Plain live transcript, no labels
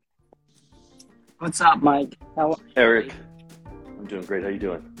What's up, Mike? How are Eric, you? I'm doing great. How you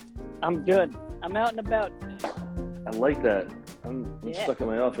doing? I'm good. I'm out and about. I like that. I'm Yeah, stuck in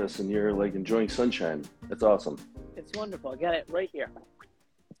my office and you're like enjoying sunshine. That's awesome. it's wonderful. I got it right here.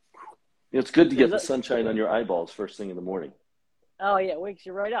 It's good to There's get the a, sunshine on your eyeballs first thing in the morning. oh yeah, it wakes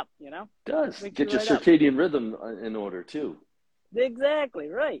you right up, It does. Wakes you Get your right up. circadian rhythm in order too. Exactly,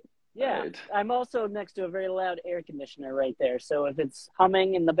 right. Yeah. Right. I'm also next to a very loud air conditioner right there. So if it's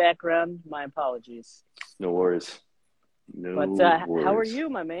humming in the background, my apologies. No worries. But No how are worries. you,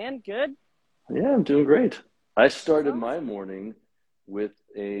 my man? Good? Yeah, I'm doing great. I started my Awesome. morning with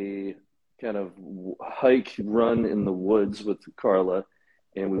a kind of hike run in the woods with Carla,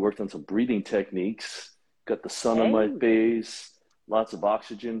 and we worked on some breathing techniques. Got the sun on my Hey, face, lots of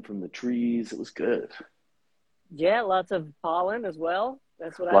oxygen from the trees. It was good. yeah, lots of pollen as well.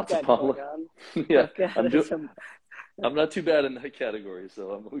 That's what I've Lots of got going pollen. on. Yeah, I've got some. I'm not too bad in that category,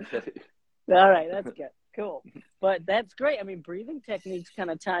 so I'm okay. All right, that's good. Cool. But that's great. I mean, breathing techniques kind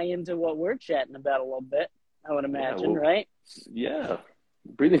of tie into what we're chatting about a little bit, I would Yeah, imagine, well, right? yeah.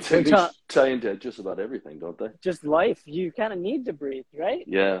 Breathing We're talking techniques tie into just about everything, don't they? just life. You kind of need to breathe, right?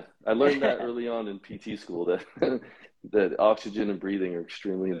 Yeah, I learned that early on in PT school that that oxygen and breathing are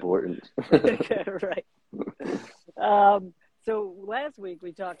extremely important. Right. So last week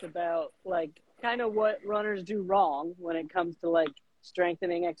we talked about like kind of what runners do wrong when it comes to like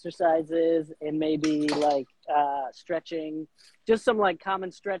strengthening exercises and maybe like stretching, just some like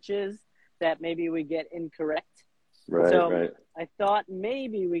common stretches that maybe we get incorrect. Right, So right. I thought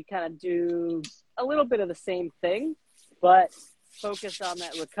maybe we kind of do a little bit of the same thing, but focus on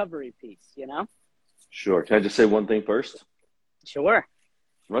that recovery piece. Sure. Can I just say one thing first? Sure.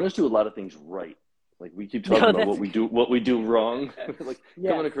 Runners do a lot of things right. Like we keep talking No, about that's what we do wrong, like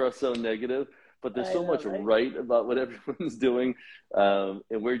yes. coming across so negative, but there's I so know, much right? right about what everyone's doing, and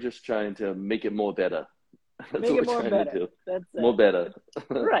we're just trying to make it more better. That's Make what it we're more trying to better. do. That's More better.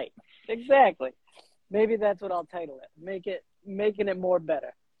 right. Exactly. Maybe that's what I'll title it. Making it more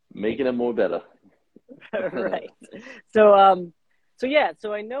better. Making it more better. Right. So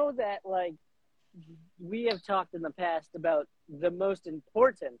I know that like we have talked in the past about the most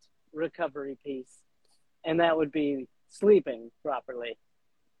important recovery piece, and that would be sleeping properly,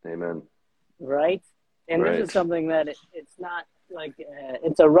 Amen. right? And this is Right. something that it's not like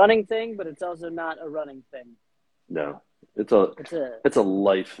it's a running thing, but it's also not a running thing. No, it's a It's a it's a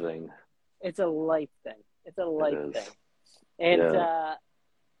life thing. it's a life thing. It's a It life thing. is. And Yeah.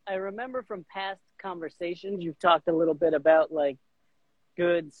 I remember from past conversations, you've talked a little bit about like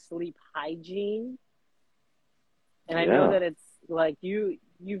good sleep hygiene. And I know Yeah. that it's like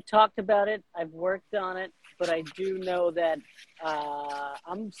you've talked about it. I've worked on it, but I do know that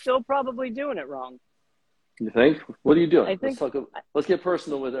I'm still probably doing it wrong. You think? What are you doing? I think, Let's get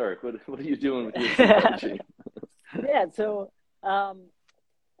personal with Eric. What are you doing with your sleep hygiene? yeah. So um,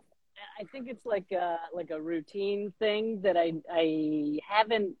 I think it's like a routine thing that I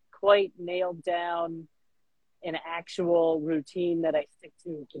haven't quite nailed down an actual routine that I stick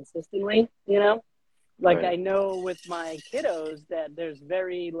to consistently. Like Right. I know with my kiddos that there's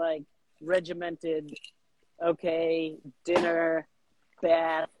very like regimented, okay, dinner,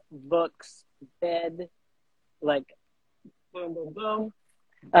 bath, books, bed, like boom, boom,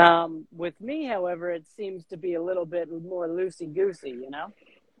 boom. With me, however, it seems to be a little bit more loosey goosey.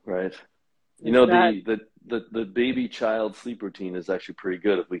 Right. You It's know, not the baby child sleep routine is actually pretty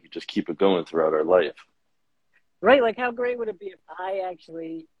good if we could just keep it going throughout our life. right. Like, how great would it be if I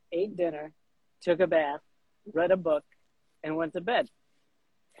actually ate dinner, took a bath, read a book, and went to bed?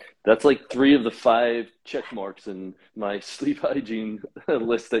 That's like three of the five check marks in my sleep hygiene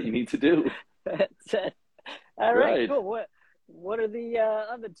list that you need to do. That's it. All right, Right. cool. What are the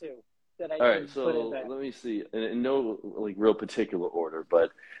other two that I All right, should put in so there? let me see, in no like real particular order,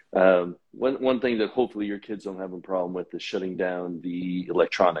 but one thing that hopefully your kids don't have a problem with is shutting down the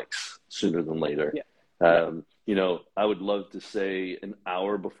electronics sooner than later. Yeah, yeah, I would love to say an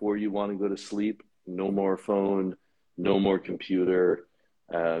hour before you want to go to sleep, no more phone, no more computer,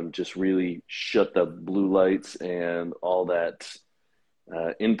 just really shut the blue lights and all that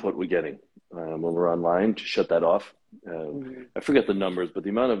input we're getting when we're online, to shut that off. hmm I forget the numbers, but the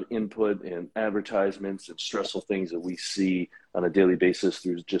amount of input and advertisements and stressful things that we see on a daily basis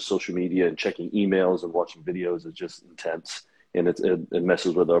through just social media and checking emails and watching videos is just intense, and it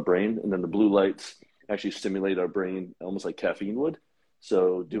messes with our brain. And then the blue lights actually stimulate our brain almost like caffeine would.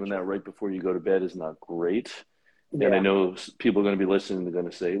 So doing that right before you go to bed is not great. And I yeah. know people are going to be listening. They're going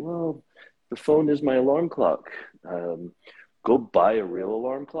to say, "Well, the phone is my alarm clock." Go buy a real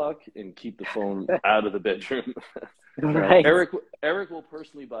alarm clock and keep the phone out of the bedroom. Right. Eric will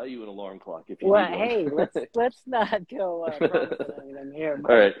personally buy you an alarm clock if you Well, need one. hey, let's not go promising anything here, All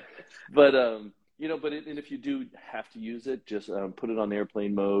but right, but you know, and if you do have to use it, just put it on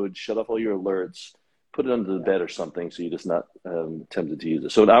airplane mode, shut off all your alerts, put it under the yeah. bed or something, so you're just not tempted to use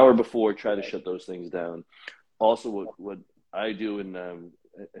it. So an hour before, try to Right. shut those things down. Also, what I do, and I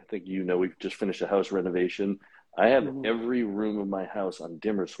think you know, we've just finished a house renovation. I have Mhm. every room of my house on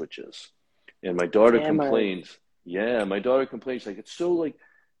dimmer switches, and my daughter Cameras. complains. Yeah, my daughter complains like it's so like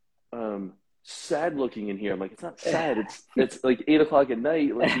um, sad looking in here. I'm like, it's not sad. It's like 8 o'clock at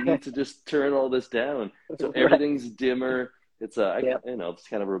night. Like you need to just turn all this down. So Right. everything's dimmer. It's Yep. you know, it's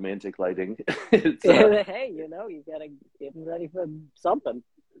kind of romantic lighting. It's Hey, you gotta get ready for something.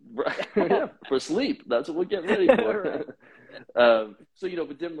 right, yeah, for sleep. That's what we're getting ready Right. for. So you know,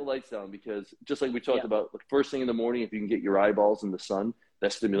 but dim the lights down because just like we talked Yeah. about, like first thing in the morning, if you can get your eyeballs in the sun, that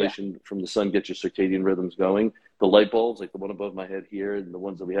Yeah. stimulation from the sun gets your circadian rhythms going. The light bulbs, like the one above my head here, and the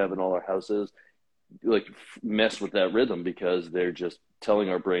ones that we have in all our houses, like mess with that rhythm because they're just telling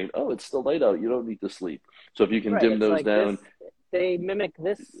our brain, oh, it's still light out. You don't need to sleep. So if you can Right. dim It's those like this. down, They mimic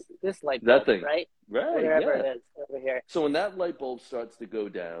this light that bulb, thing, right? right? Wherever Yeah. it is over here. So when that light bulb starts to go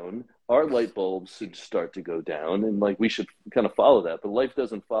down, our light bulbs should start to go down, and like we should kind of follow that. But life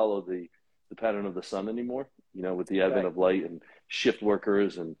doesn't follow the pattern of the sun anymore. You know, with the advent Right. of light and shift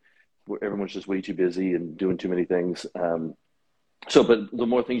workers, and everyone's just way too busy and doing too many things. So, but the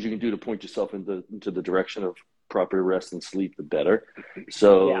more things you can do to point yourself into the direction of proper rest and sleep, the better. Yeah.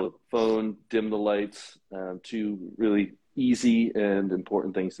 So, phone, dim the lights, two really easy and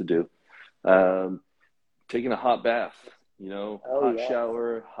important things to do. Um, Taking a hot bath, you know, Oh hot yes.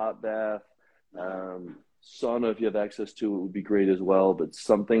 shower, hot bath, sauna if you have access to it would be great as well. But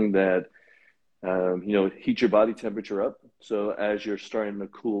something that you know, heat your body temperature up. So as you're starting to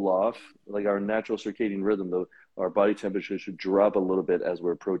cool off, like our natural circadian rhythm, though, our body temperature should drop a little bit as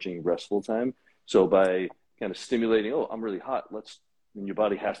we're approaching restful time. So by kind of stimulating, oh, I'm really hot. And your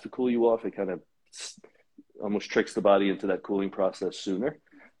body has to cool you off. It kind of almost tricks the body into that cooling process sooner.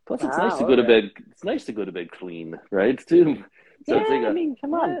 Plus, it's nice to Wow. go to Okay. bed. It's nice to go to bed clean, right? Too. So Yeah. it's like I mean,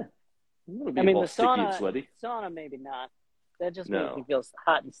 come on. yeah, you want to I be mean, all the sticky and sweaty. sauna maybe not. That just makes me No, feel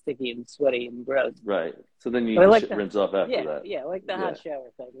hot and sticky and sweaty and gross. right. So then you But I need like to the rinse off after yeah, that. yeah, I like the Yeah. hot shower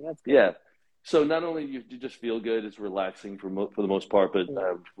thing. That's good. Yeah. So not only you just feel good, it's relaxing for the most part, but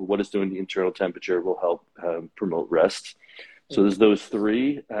Mm, for what it's doing, the internal temperature will help promote rest. So mm. there's those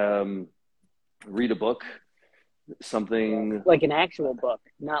three. Read a book, Yeah. something, Like an actual book,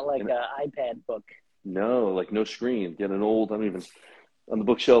 not like and a iPad book. no, like no screen. Get an old, I don't even, on the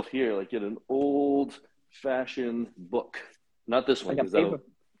bookshelf here, like get an old fashioned book. Not this one, Like a because that'll, paper.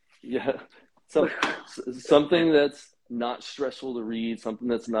 yeah, some, something that's not stressful to read, something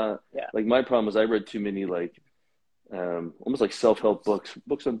that's not, Yeah. like my problem is I read too many like almost like self-help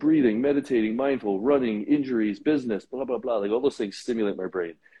books on breathing, meditating, mindful, running, injuries, business, blah blah blah. Like all those things stimulate my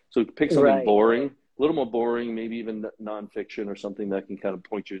brain. So pick something Right, boring, right. a little more boring, maybe even nonfiction or something that can kind of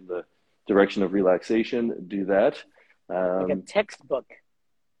point you in the direction of relaxation. Do that. Like a Um, textbook.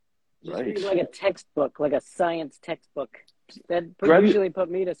 Just right, read like a textbook, like a science textbook. That grab you usually put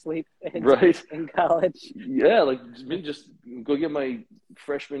me to sleep right. in college. Yeah, like me just go get my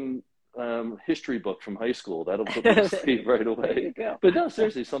freshman history book from high school. That'll put me to sleep right There away. you go. But no,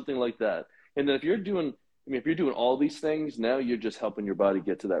 seriously, something like that. And then if you're doing, I mean, if you're doing all these things, now you're just helping your body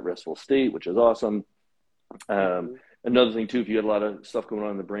get to that restful state, which is awesome. Um, Hmm. Another thing too, if you had a lot of stuff going on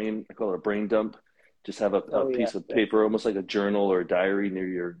in the brain, I call it a brain dump. Just have a Oh yeah, piece of yeah. paper, almost like a journal or a diary near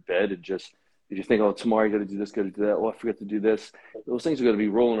your bed, and just if you think, oh, tomorrow I got to do this, got to do that. Oh, I forgot to do this. Those things are going to be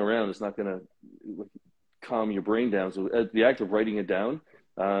rolling around. It's not going to calm your brain down. So the act of writing it down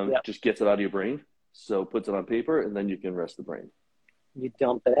Yep. just gets it out of your brain. So puts it on paper, and then you can rest the brain. You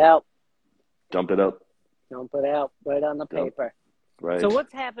dump it out. Dump it out. Dump it out right on the Dump. paper. So Right.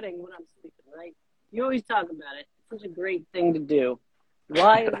 what's happening when I'm sleeping, right? You always talk about it. It's such a great thing to do.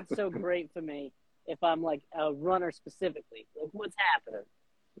 Why is it so great for me if I'm like a runner specifically? Like what's happening?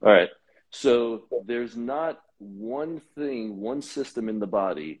 All right. So there's not one thing, one system in the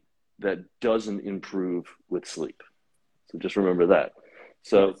body that doesn't improve with sleep. So just remember that.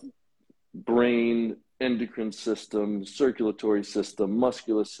 So Yes. brain, endocrine system, circulatory system,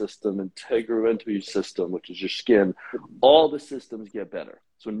 muscular system, integumentary system, which is your skin, all the systems get better.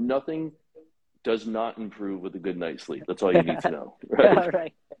 So nothing does not improve with a good night's sleep. That's all you need to know, right? All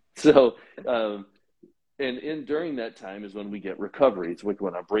right. So, and in during that time is when we get recovery. It's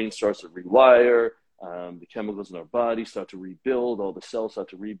when our brain starts to rewire, The chemicals in our body start to rebuild. All the cells start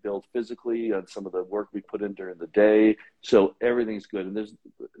to rebuild physically on some of the work we put in during the day. So everything's good. And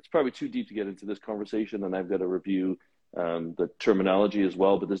it's probably too deep to get into this conversation, and I've got to review the terminology as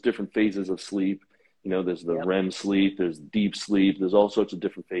well. But there's different phases of sleep. There's the REM sleep, there's deep sleep, there's all sorts of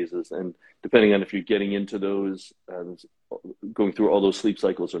different phases. And depending on if you're getting into those, going through all those sleep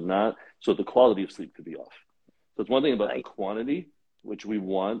cycles or not, so the quality of sleep could be off. So it's one thing about the quantity, which we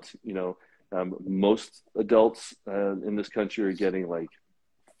want. Most adults in this country are getting like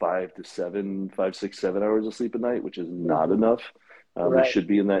 5, 6, 7 hours of sleep a night, which is not enough. We should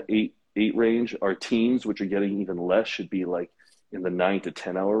be in that eight range. Our teens, which are getting even less, should be like in the 9 to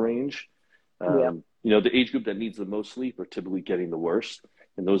 10 hour range. The age group that needs the most sleep are typically getting the worst.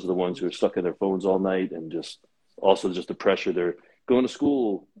 And those are the ones who are stuck on their phones all night, and just the pressure. They're going to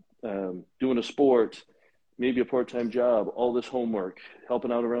school, doing a sport, maybe a part-time job, all this homework,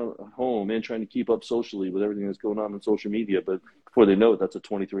 helping out around home, and trying to keep up socially with everything that's going on social media. But before they know it, that's a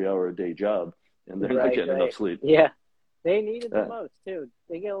 23-hour-a-day job, and they're not getting enough sleep. Yeah, they need it the most, too.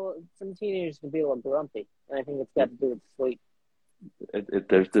 Some teenagers can be a little grumpy, and I think it's got to do with sleep.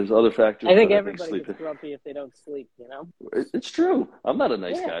 There's other factors. I think everybody gets grumpy if they don't sleep, It's true. I'm not a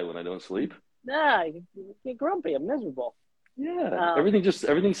nice guy when I don't sleep. Nah, you get grumpy. I'm miserable. Yeah,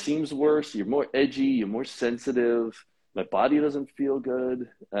 everything seems worse. You're more edgy. You're more sensitive. My body doesn't feel good.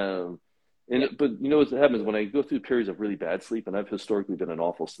 But what happens when I go through periods of really bad sleep, and I've historically been an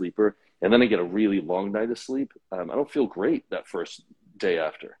awful sleeper, and then I get a really long night of sleep, I don't feel great that first day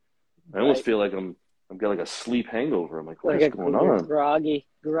after. I almost feel like I've got like a sleep hangover. I'm like, what is going on? Groggy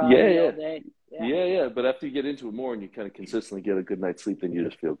all day. Yeah. But after you get into it more and you kind of consistently get a good night's sleep, then you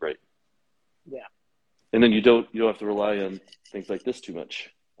just feel great. Yeah. And then you don't have to rely on things like this too much.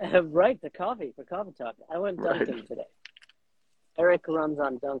 For coffee talk. I went Dunkin' today. Eric runs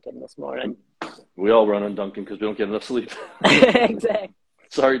on Dunkin' this morning. We all run on Dunkin' because we don't get enough sleep. Exactly.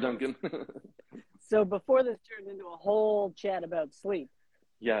 Sorry, Dunkin'. So before this turned into a whole chat about sleep.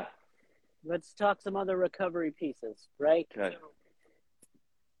 Yeah. Let's talk some other recovery pieces, right? Okay. So,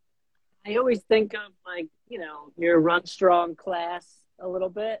 I always think of your Run Strong class a little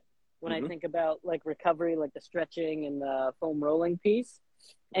bit when I think about like recovery, like the stretching and the foam rolling piece.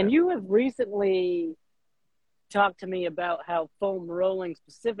 And you have recently talked to me about how foam rolling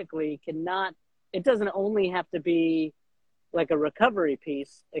specifically it doesn't only have to be like a recovery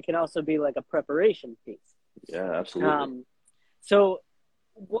piece. It can also be like a preparation piece. Yeah, absolutely. So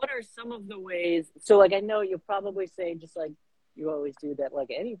what are some of the ways? So like, I know you'll probably say, just like you always do, that like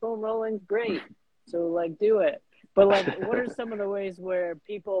any foam rolling's great. So like do it. But like, what are some of the ways where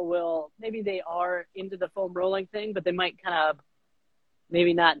people maybe they are into the foam rolling thing, but they might kind of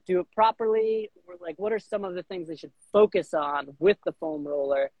maybe not do it properly? Or like, what are some of the things they should focus on with the foam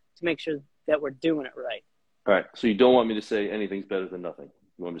roller to make sure that we're doing it right? All right. So you don't want me to say anything's better than nothing.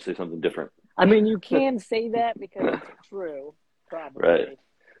 You want me to say something different? I mean, you can say that because it's true, probably. Right.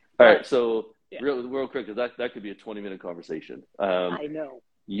 All right. So real quick, because that could be a 20-minute conversation. I know.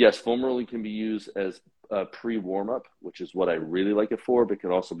 Yes, foam rolling can be used as a pre-warm-up, which is what I really like it for, but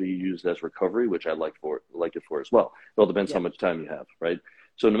can also be used as recovery, which I like it for as well. It all depends how much time you have, right?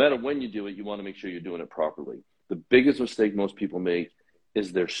 So no matter when you do it, you want to make sure you're doing it properly. The biggest mistake most people make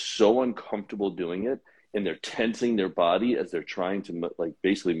is they're so uncomfortable doing it, and they're tensing their body as they're trying to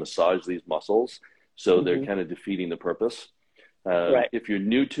basically massage these muscles. So they're kind of defeating the purpose. If you're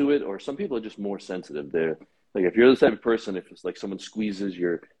new to it, or some people are just more sensitive, they're like, if you're the type of person, if it's like someone squeezes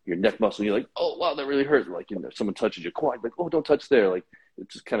your neck muscle, you're like, oh, wow, that really hurt. Like, someone touches your quad, like, oh, don't touch there. Like,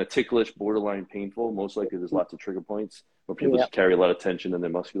 it's just kind of ticklish, borderline painful. Most likely there's lots of trigger points where people just carry a lot of tension in their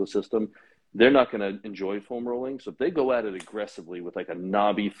muscular system. They're not going to enjoy foam rolling. So if they go at it aggressively with like a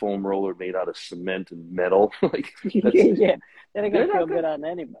knobby foam roller made out of cement and metal, like they're going to feel good on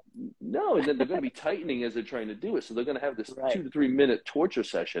anybody. No, and then they're going to be tightening as they're trying to do it. So they're going to have this 2 to 3 minute torture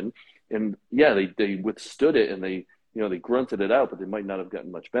session. And they withstood it, and they grunted it out, but they might not have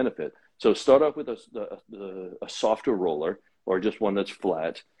gotten much benefit. So start off with a softer roller, or just one that's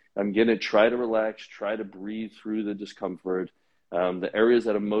flat. I'm going to try to relax, try to breathe through the discomfort. The areas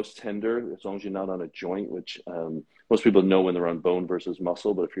that are most tender, as long as you're not on a joint, which most people know when they're on bone versus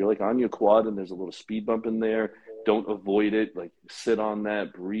muscle, but if you're like on your quad and there's a little speed bump in there, don't avoid it. Like, sit on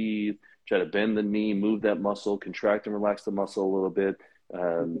that, breathe, try to bend the knee, move that muscle, contract and relax the muscle a little bit,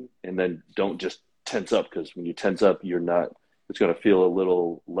 and then don't just tense up, because when you tense up, it's going to feel a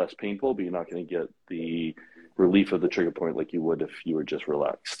little less painful, but you're not going to get the relief of the trigger point like you would if you were just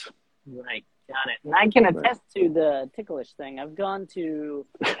relaxed. Right. Got it. And I can attest to the ticklish thing. I've gone to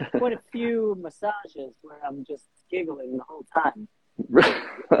quite a few massages where I'm just giggling the whole time.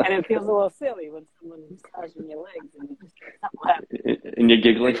 And it feels a little silly when someone's massaging your legs and you just can't stop laughing. And you're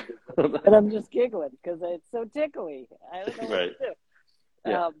giggling. And I'm just giggling because it's so tickly. I don't know what Right. to do.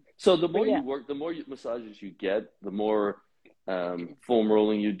 Yeah. So the more yeah. you work, the more massages you get, the more foam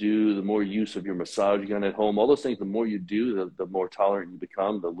rolling you do, the more use of your massage gun at home, all those things, the more you do, the more tolerant you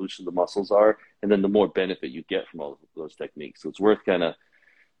become, the looser the muscles are, and then the more benefit you get from all of those techniques. So it's worth kind of,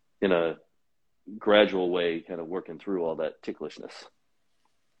 in a gradual way, kind of working through all that ticklishness.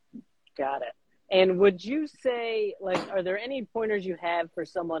 Got it. And would you say, like, are there any pointers you have for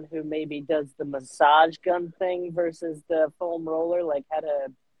someone who maybe does the massage gun thing versus the foam roller, like how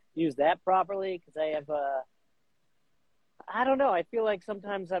to use that properly? Because I have I don't know. I feel like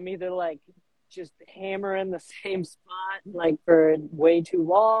sometimes I'm either like just hammering the same spot like for way too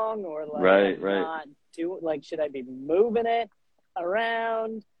long, or like I'm not doing, like, should I be moving it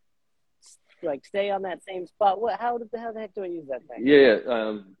around? Like stay on that same spot? How the heck do I use that thing? Yeah.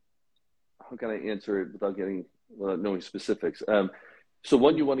 How can I answer it without knowing specifics? So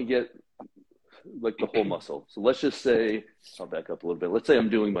one, you want to get like the whole muscle. So let's just say, I'll back up a little bit. Let's say I'm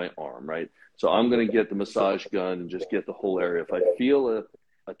doing my arm, right? So I'm going to get the massage gun and just get the whole area. If I feel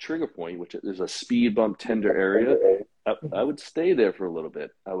a trigger point, which is a speed bump tender area, I would stay there for a little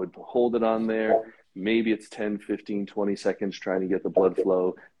bit. I would hold it on there. Maybe it's 10, 15, 20 seconds trying to get the blood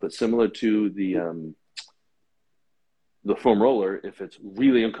flow. But similar to the foam roller, if it's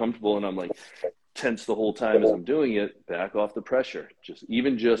really uncomfortable and I'm like tense the whole time as I'm doing it, back off the pressure. Just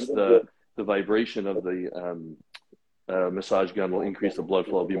the vibration of the massage gun will increase the blood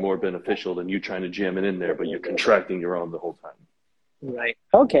flow, be more beneficial than you trying to jam it in there, but you're contracting your arm the whole time. Right.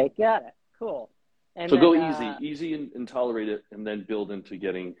 Okay, got it. Cool. And so then, go easy and tolerate it, and then build into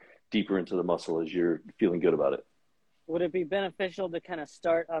getting deeper into the muscle as you're feeling good about it. Would it be beneficial to kind of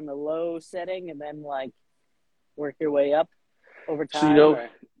start on the low setting and then like work your way up over time? So,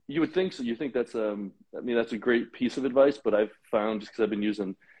 you would think so. You think that's that's a great piece of advice, but I've found, just because I've been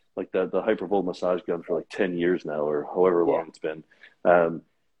using like the Hypervolt massage gun for like 10 years now, or however long it's been.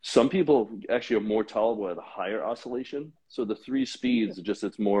 Some people actually are more tolerable at a higher oscillation. So the 3 speeds,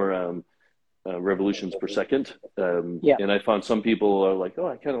 it's more revolutions per second. And I found some people are like, oh,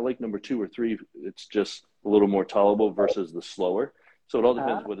 I kind of like number 2 or 3. It's just a little more tolerable versus the slower. So it all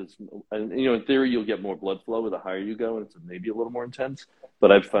depends what it's, and in theory, you'll get more blood flow the higher you go, and it's maybe a little more intense.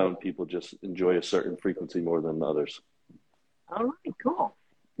 But I've found people just enjoy a certain frequency more than others. All right, cool.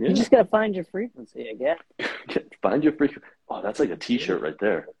 Yeah. You just got to find your frequency, I guess. Find your frequency. Oh, that's like a T-shirt right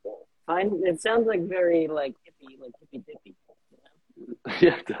there. It sounds like very like hippie, like hippy dippy.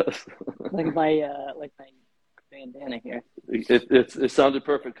 Yeah, it does. like my bandana here. It sounded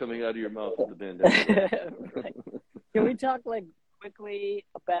perfect coming out of your mouth with the bandana. Right. Can we talk like quickly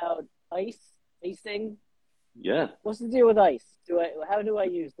about icing? Yeah. What's the deal with ice? How do I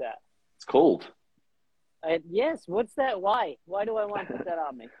use that? It's cold. Yes. What's that? Why? Why do I want to put that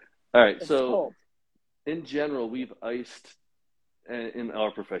on me? All right. It's so cold. In general, we've iced, in our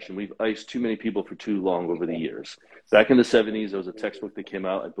profession, we've iced too many people for too long over the years. Back in the 70s, there was a textbook that came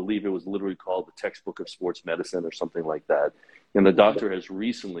out. I believe it was literally called The Textbook of Sports Medicine or something like that. And the doctor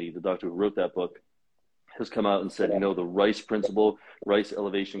who wrote that book, has come out and said, the Rice principle, Rice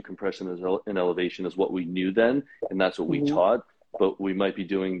elevation, compression, and elevation is what we knew then, and that's what we taught. But we might be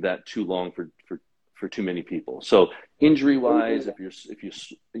doing that too long for too many people. So injury-wise, if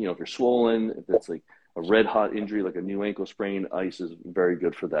you're swollen, if it's like a red hot injury, like a new ankle sprain, ice is very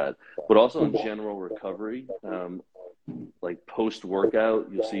good for that. But also in general recovery, like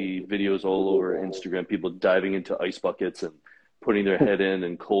post-workout, you'll see videos all over Instagram, people diving into ice buckets and putting their head in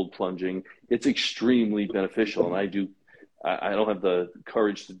and cold plunging. It's extremely beneficial. And I don't have the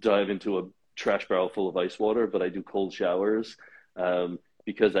courage to dive into a trash barrel full of ice water, but I do cold showers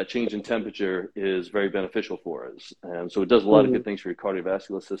because that change in temperature is very beneficial for us. So it does a lot of good things for your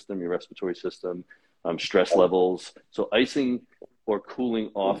cardiovascular system, your respiratory system, stress levels. So icing or cooling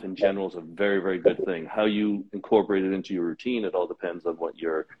off in general is a very, very good thing. How you incorporate it into your routine, it all depends on what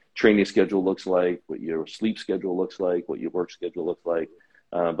your training schedule looks like, what your sleep schedule looks like, what your work schedule looks like.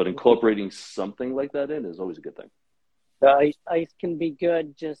 But incorporating something like that in is always a good thing. Ice can be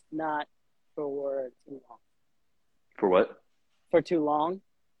good, just not for too long. For what? For too long?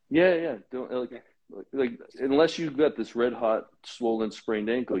 Yeah. Don't, like unless you've got this red hot, swollen, sprained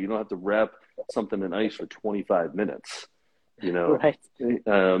ankle, you don't have to wrap something in ice for 25 minutes. Right.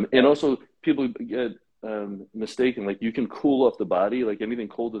 And also people get mistaken. Like you can cool off the body. Like anything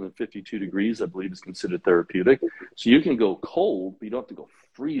colder than 52 degrees, I believe, is considered therapeutic. So you can go cold, but you don't have to go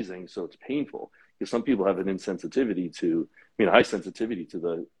freezing. So it's painful because some people have an high sensitivity to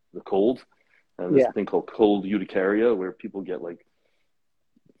the cold. And there's a thing called cold urticaria where people get like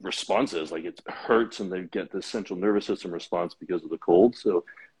response is. Like, it hurts, and they get the central nervous system response because of the cold. So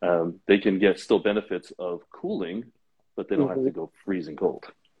they can get still benefits of cooling, but they don't have to go freezing cold.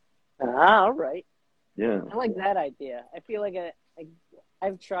 Ah, all right. Yeah. I like that idea. I feel like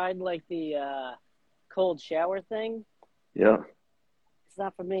I've tried like the cold shower thing. Yeah. It's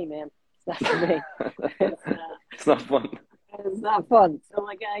not for me, man. It's not for me. It's not fun. It's not fun. So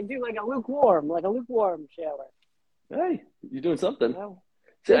like I do like a lukewarm shower. Hey, you're doing something. You know?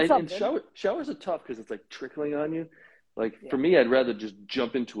 See, Something. and showers are tough because it's like trickling on you. Like for me, I'd rather just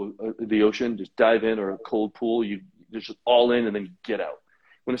jump into the ocean, just dive in, or a cold pool. You just all in and then get out.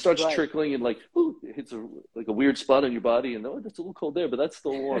 When it starts trickling and like, ooh, it hits a weird spot on your body, and that's a little cold there, but that's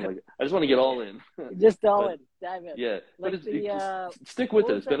still warm. Like, I just want to get all in. Just all in, dive in. Yeah, like but stick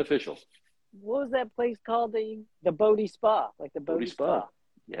with it. It's beneficial. What was that place called? The Bodhi Spa, like the Bodhi Spa.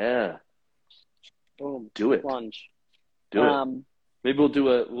 Yeah. Boom. Do it. Plunge. Do it. Maybe we'll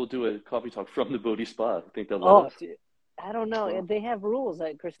do a coffee talk from the Bodhi Spa. I think they'll love us. Dude, I don't know. So, they have rules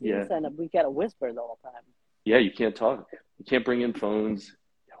that Christine signed up. We got to whisper the whole time. Yeah, you can't talk. You can't bring in phones.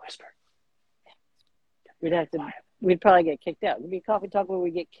 Whisper. We'd probably get kicked out. It'd be a coffee talk where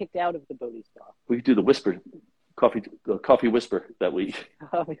we get kicked out of the Bodhi Spa. We could do the coffee whisper that week.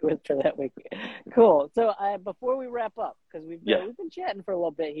 Coffee whisper that week. Cool. So before we wrap up, because we've been chatting for a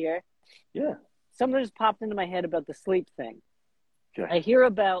little bit here. Yeah. Something just popped into my head about the sleep thing. Okay. I hear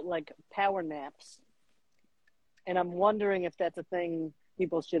about like power naps, and I'm wondering if that's a thing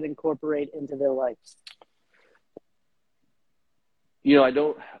people should incorporate into their lives.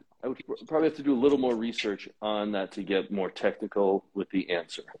 I would probably have to do a little more research on that to get more technical with the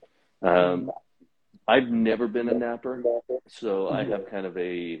answer. I've never been a napper, so I have kind of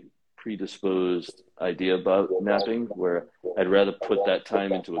a predisposed idea about napping where I'd rather put that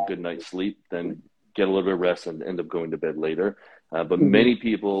time into a good night's sleep than get a little bit of rest and end up going to bed later. But many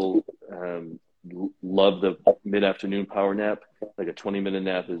people love the mid-afternoon power nap. Like a 20-minute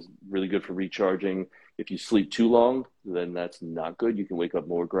nap is really good for recharging. If you sleep too long, then that's not good. You can wake up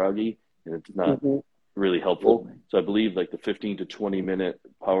more groggy, and it's not really helpful. So I believe like the 15 to 20-minute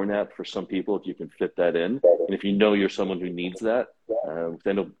power nap for some people, if you can fit that in. And if you know you're someone who needs that,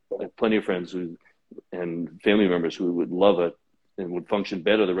 I know plenty of friends and family members who would love it and would function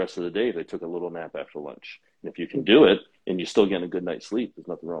better the rest of the day if they took a little nap after lunch. And if you can do it and you're still getting a good night's sleep, there's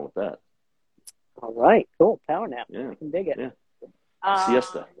nothing wrong with that. All right, cool. Power nap. Yeah. I can dig it. Yeah.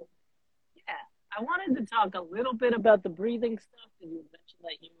 Siesta. Yeah. I wanted to talk a little bit about the breathing stuff that you mentioned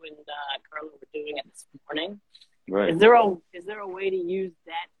that you and Carla were doing it this morning. Right. Is there a way to use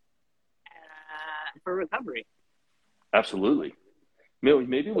that for recovery? Absolutely.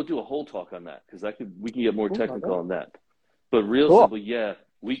 Maybe we'll do a whole talk on that because we can get more technical on that. But simple,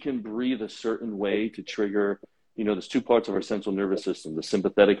 we can breathe a certain way to trigger. There's two parts of our central nervous system: the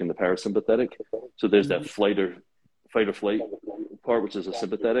sympathetic and the parasympathetic. So there's that fight or flight part, which is a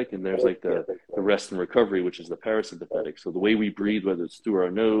sympathetic, and there's like the rest and recovery, which is the parasympathetic. So the way we breathe, whether it's through our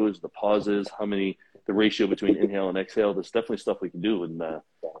nose, the pauses, the ratio between inhale and exhale, there's definitely stuff we can do, and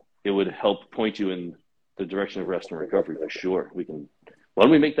it would help point you in the direction of rest and recovery for sure. Why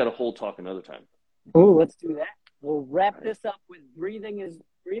don't we make that a whole talk another time? Oh, let's do that. We'll wrap this up with breathing is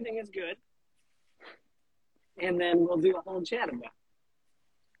good. And then we'll do a whole chat about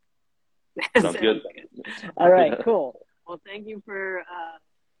it. Sounds good. All right, cool. Well, thank you for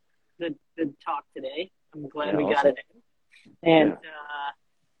the talk today. I'm glad we got it in. And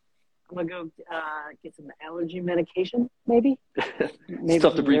I'm going to go get some allergy medication, maybe. It's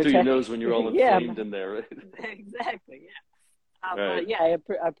tough to breathe through your nose when you're all inflamed in there, right? Exactly, But I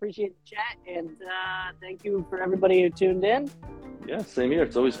appreciate the chat, and thank you for everybody who tuned in. Yeah, same here.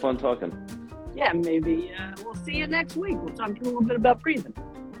 It's always fun talking. Yeah, maybe we'll see you next week. We'll talk to you a little bit about breathing.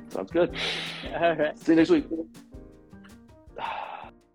 Sounds good. All right. See you next week.